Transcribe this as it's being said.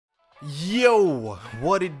Yo,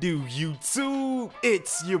 what it do, YouTube?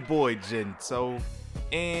 It's your boy Gento,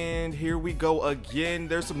 and here we go again.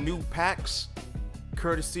 There's some new packs,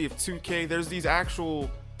 courtesy of 2K. There's these actual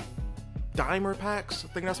dimer packs, I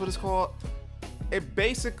think that's what it's called. It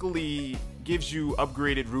basically gives you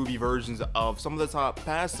upgraded Ruby versions of some of the top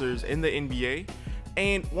passers in the NBA.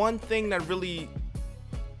 And one thing that really,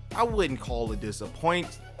 I wouldn't call it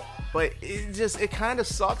disappoint, but it kind of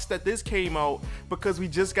sucks that this came out because we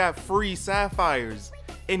just got free Sapphires,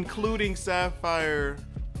 including Sapphire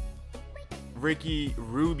Ricky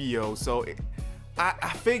Rubio. So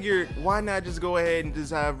I figured, why not just go ahead and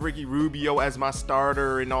just have Ricky Rubio as my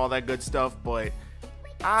starter and all that good stuff. But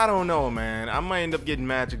I don't know, man. I might end up getting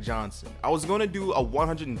Magic Johnson. I was gonna do a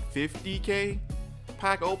 150k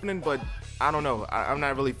pack opening, but I don't know. I'm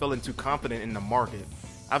not really feeling too confident in the market.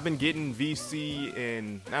 I've been getting VC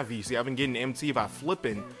and not VC, I've been getting MT by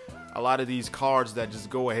flipping a lot of these cards that just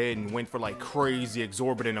go ahead and went for like crazy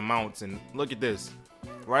exorbitant amounts. And look at this.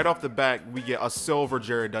 Right off the bat, we get a silver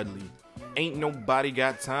Jared Dudley. Ain't nobody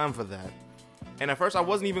got time for that. And at first I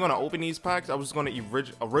wasn't even gonna open these packs. I was gonna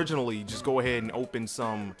originally just go ahead and open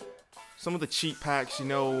some of the cheap packs, you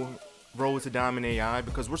know, Road to Diamond AI,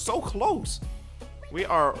 because we're so close. We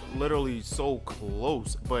are literally so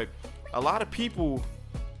close. But a lot of people,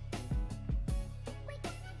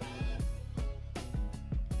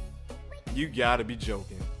 you gotta be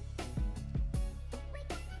joking.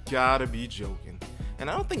 Gotta be joking. And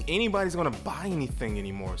I don't think anybody's gonna buy anything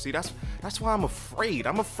anymore. See, that's why I'm afraid.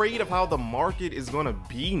 I'm afraid of how the market is gonna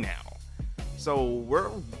be now.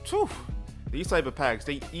 So these type of packs,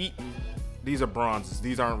 they eat. These are bronzes.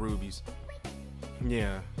 These aren't rubies.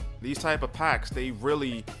 Yeah, these type of packs, they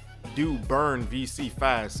really do burn VC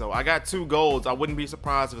fast. So I got 2 golds. I wouldn't be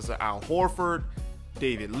surprised if it's an Al Horford,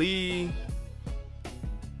 David Lee,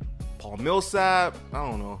 Paul Millsap, I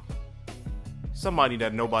don't know, somebody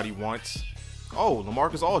that nobody wants. Oh,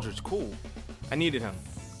 LaMarcus Aldridge, cool. I needed him.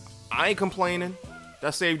 I ain't complaining.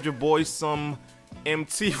 That saved your boy some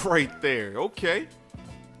MT right there. Okay.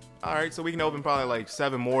 Alright, so we can open probably like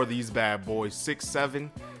 7 more of these bad boys. 6, 7.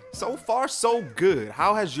 So far, so good.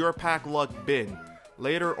 How has your pack luck been?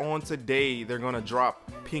 Later on today, they're gonna drop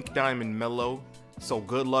Pink Diamond Mellow. So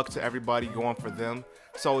good luck to everybody going for them.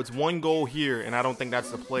 So it's 1 goal here, and I don't think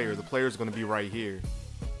that's the player. The player's gonna be right here.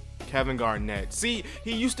 Kevin Garnett. See,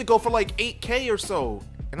 he used to go for like 8K or so,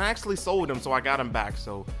 and I actually sold him, so I got him back.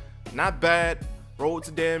 So not bad. Road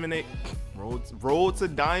to Diamond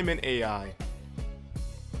AI.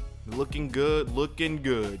 Looking good, looking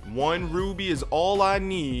good. 1 ruby is all I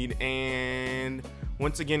need, and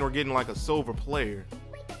once again, we're getting like a silver player.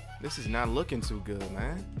 This is not looking too good,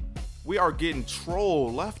 man. We are getting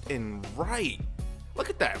trolled left and right. Look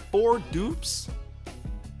at that, 4 dupes.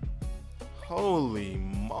 Holy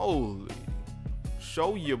moly.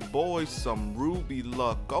 Show your boy some ruby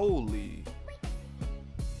luck, holy.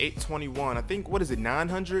 821, I think, what is it,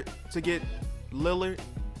 900 to get Lillard?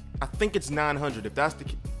 I think it's 900, if that's the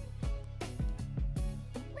case.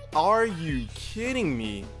 Are you kidding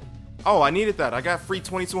me? Oh, I needed that. I got free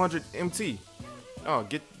 2200 MT. Oh,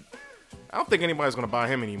 I don't think anybody's gonna buy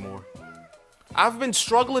him anymore. I've been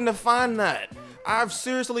struggling to find that. I've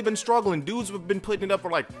seriously been struggling. Dudes have been putting it up for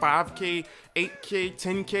like 5K, 8K,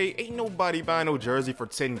 10K. Ain't nobody buying no jersey for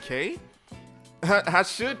 10K. I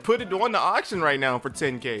should put it on the auction right now for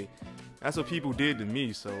 10K. That's what people did to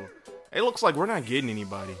me, so it looks like we're not getting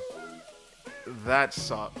anybody. That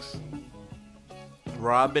sucks.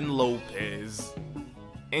 Robin Lopez.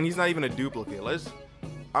 And he's not even a duplicate.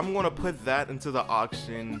 I'm gonna put that into the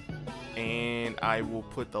auction, and I will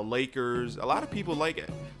put the Lakers. A lot of people like it.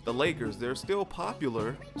 The Lakers, they're still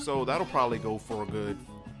popular, so that'll probably go for a good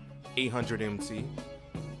 800 MT.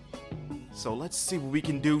 So let's see what we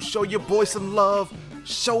can do. Show your boy some love.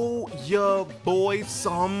 Show your boy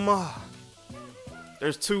some.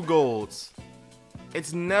 There's 2 golds.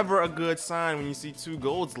 It's never a good sign when you see 2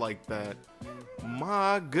 golds like that.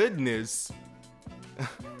 My goodness.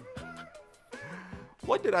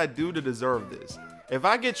 What did I do to deserve this? If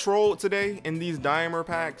I get trolled today in these dimer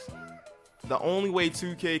packs, the only way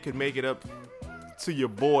 2K could make it up to your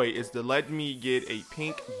boy is to let me get a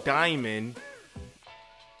pink diamond.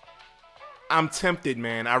 I'm tempted,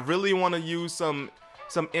 man. I really want to use some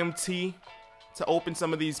MT to open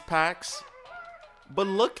some of these packs. But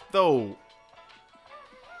look, though.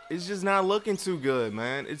 It's just not looking too good,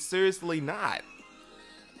 man. It's seriously not.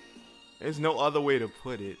 There's no other way to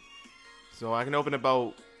put it. So I can open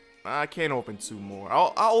about, I can't open 2 more.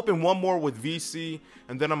 I'll open 1 more with VC,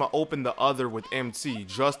 and then I'm gonna open the other with MT,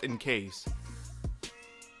 just in case.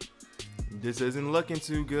 This isn't looking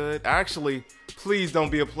too good. Actually, Please don't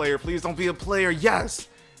be a player. Please don't be a player. Yes.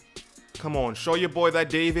 Come on. Show your boy that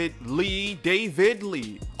David Lee.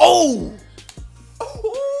 Oh!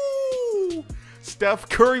 Ooh. Steph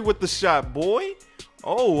Curry with the shot, boy.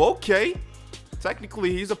 Oh, okay.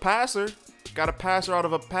 Technically, he's a passer. Got a passer out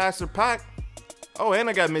of a passer pack. Oh, and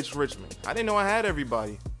I got Mitch Richmond. I didn't know I had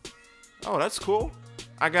everybody. Oh, that's cool.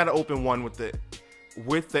 I gotta open one with the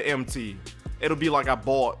MT. It'll be like I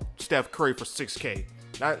bought Steph Curry for 6K.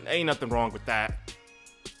 Ain't nothing wrong with that.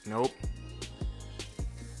 Nope.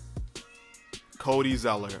 Cody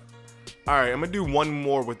Zeller. All right, I'm gonna do one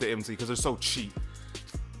more with the MT because they're so cheap.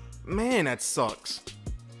 Man, that sucks.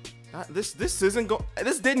 This didn't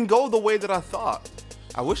go the way that I thought.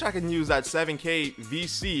 I wish I could use that 7K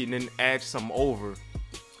VC and then add some over.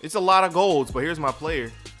 It's a lot of golds, but here's my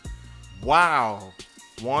player. Wow.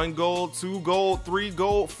 1 gold, 2 gold, 3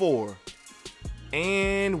 gold, 4.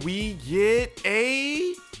 And we get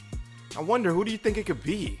a... I wonder, who do you think it could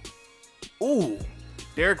be? Ooh,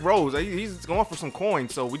 Derrick Rose. He's going for some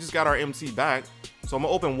coins, so we just got our MT back. So I'm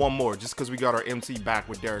going to open one more just because we got our MT back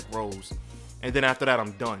with Derrick Rose. And then after that,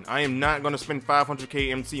 I'm done. I am not going to spend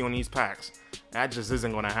 500K MT on these packs. That just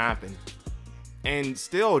isn't going to happen. And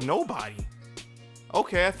still, nobody.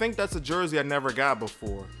 Okay, I think that's a jersey I never got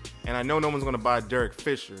before. And I know no one's going to buy Derek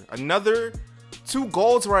Fisher. Another 2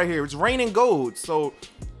 golds right here. It's raining gold. So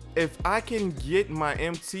if I can get my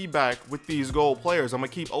MT back with these gold players, I'm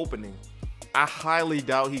going to keep opening. I highly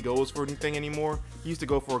doubt he goes for anything anymore. He used to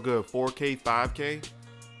go for a good 4K, 5K.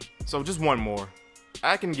 So just one more.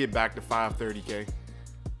 I can get back to 530K.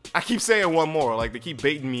 I keep saying one more, like they keep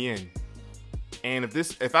baiting me in. And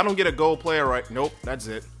if I don't get a gold player right, nope, that's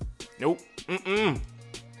it. Nope.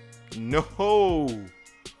 No.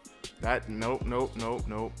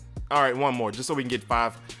 Nope. All right, one more, just so we can get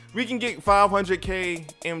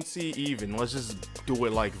 500K MT even. Let's just do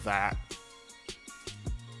it like that.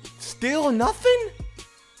 Still nothing?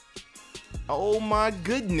 Oh my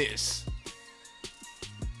goodness.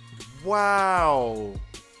 Wow.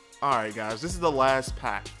 All right, guys, this is the last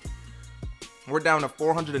pack. We're down to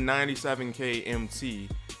 497K MT,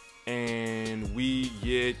 and we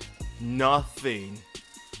get nothing.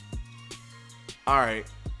 All right,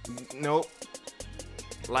 nope.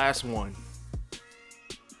 Last one,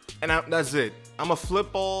 and that's it. I'm a flip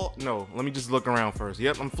all. No, let me just look around first.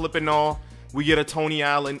 Yep, I'm flipping all. We get a Tony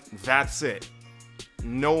Allen. That's it.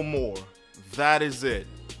 No more. That is it.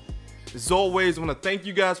 As always, I want to thank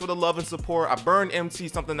you guys for the love and support. I burned MT,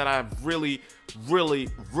 something that I really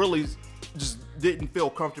just didn't feel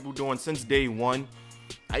comfortable doing since day one.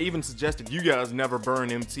 I even suggested you guys never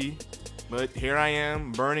burn MT, but here I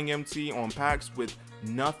am burning MT on packs with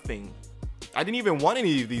nothing. I didn't even want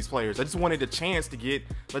any of these players. I just wanted a chance to get,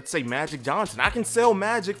 let's say, Magic Johnson. I can sell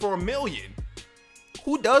Magic for $1 million.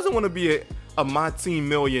 Who doesn't want to be a MyTEAM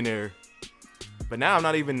millionaire? But now I'm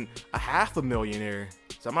not even a half a millionaire.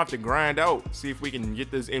 So I'm gonna have to grind out, see if we can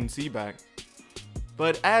get this MT back.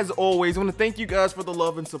 But as always, I want to thank you guys for the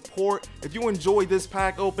love and support. If you enjoyed this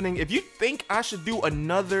pack opening, if you think I should do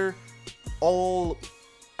another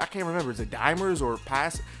I can't remember, is it Dimers or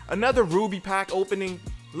another Ruby pack opening,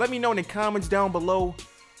 let me know in the comments down below.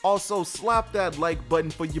 Also, slap that like button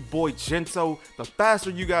for your boy Gento. The faster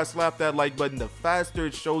you guys slap that like button, the faster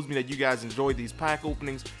it shows me that you guys enjoy these pack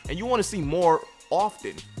openings and you want to see more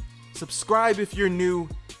often. Subscribe if you're new.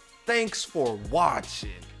 Thanks for watching.